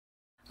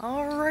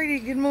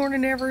Alrighty, good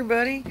morning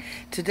everybody.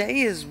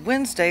 Today is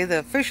Wednesday, the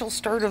official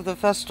start of the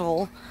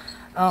festival.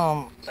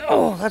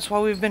 That's why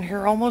we've been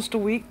here almost a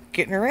week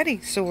getting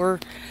ready.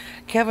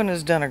 Kevin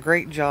has done a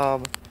great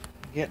job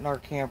getting our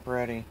camp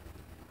ready.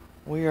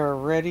 We are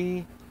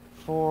ready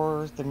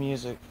for the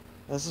music.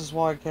 This is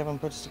why Kevin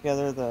puts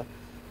together the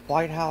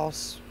White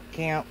House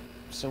camp,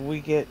 so we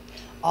get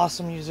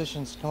awesome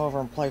musicians to come over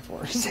and play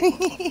for us.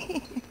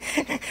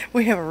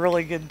 We have a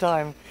really good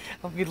time.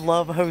 We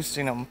love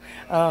hosting them.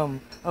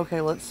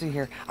 Okay, let's see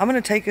here. I'm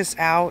going to take us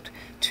out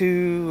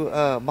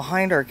to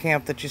behind our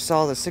camp that you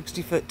saw, the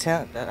 60-foot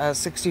tent,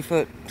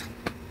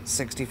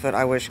 60-foot,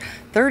 I wish,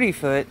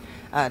 30-foot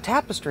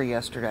tapestry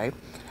yesterday.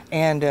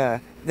 And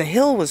the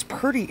hill was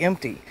pretty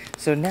empty.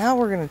 So now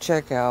we're going to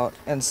check out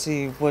and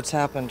see what's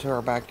happened to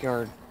our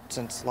backyard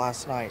since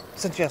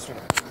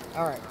yesterday.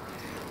 All right.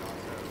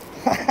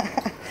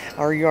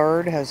 Our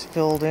yard has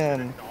filled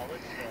in.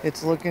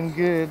 It's looking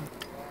good.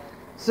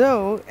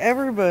 So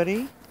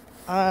everybody,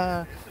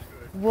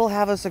 we'll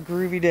have us a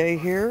groovy day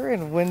here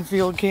in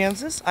Winfield,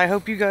 Kansas. I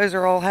hope you guys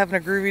are all having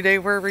a groovy day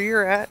wherever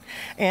you're at,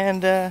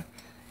 and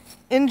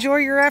enjoy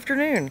your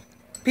afternoon.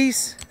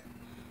 Peace.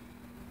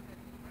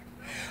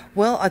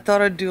 Well, I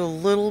thought I'd do a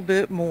little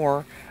bit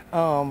more.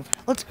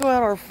 Let's go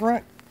out our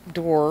front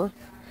door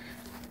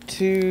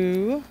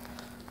to...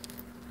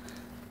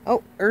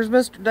 Oh, there's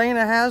Mr.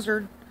 Dana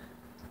Hazard.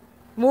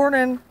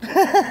 Morning.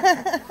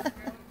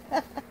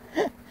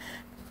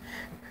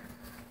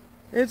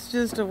 It's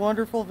just a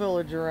wonderful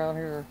village around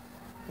here.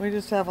 We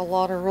just have a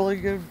lot of really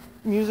good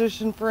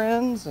musician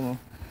friends, and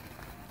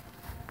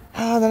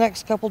the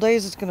next couple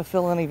days it's going to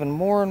fill in even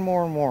more and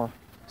more and more.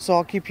 So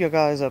I'll keep you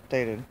guys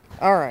updated.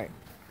 Alright.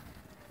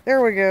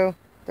 There we go.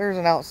 There's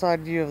an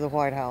outside view of the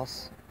White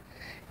House.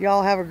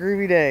 Y'all have a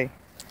groovy day.